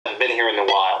a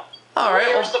while. All right.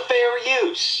 Where's the fair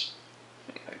use?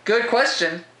 Good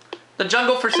question. The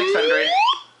jungle for 600.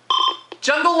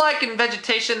 Jungle-like in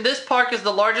vegetation, this park is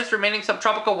the largest remaining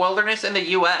subtropical wilderness in the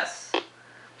U.S.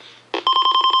 Well,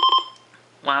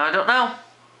 I don't know.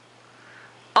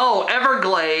 Oh,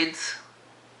 Everglades.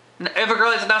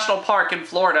 Everglades National Park in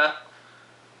Florida.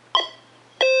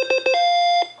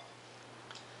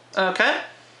 Okay.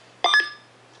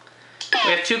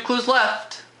 We have 2 clues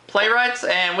left. Playwrights,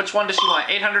 and which one does she want?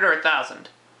 800 or 1,000?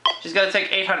 She's got to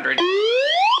take 800.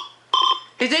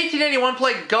 His 1881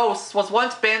 play Ghosts was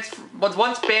once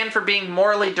banned for being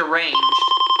morally deranged.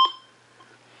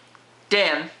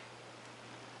 Dan.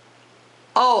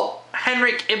 Oh,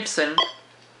 Henrik Ibsen.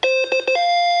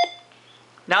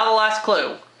 Now the last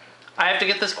clue. I have to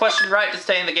get this question right to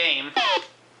stay in the game.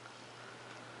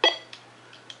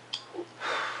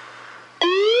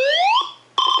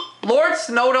 Lord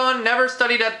Snowdon never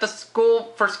studied at the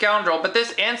school for scoundrel, but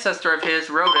this ancestor of his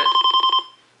wrote it.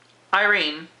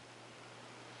 Irene.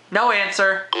 No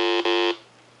answer.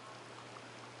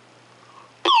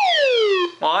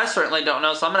 Well, I certainly don't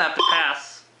know, so I'm gonna have to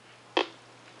pass.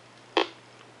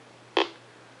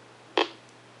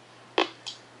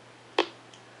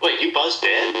 Wait, you buzzed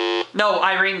in? No,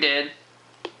 Irene did.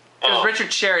 It was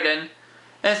Richard Sheridan.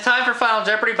 And it's time for Final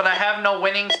Jeopardy, but I have no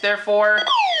winnings, therefore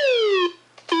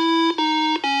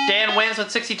Dan wins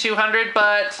with 6,200,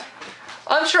 but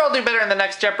I'm sure I'll do better in the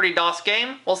next Jeopardy DOS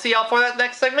game. We'll see y'all for that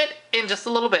next segment in just a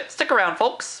little bit. Stick around,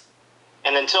 folks.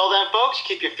 And until then, folks,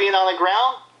 keep your feet on the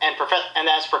ground, and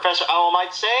as Professor Owl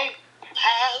might say,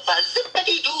 have a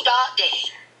zippity-doo-dah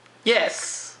day.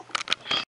 Yes.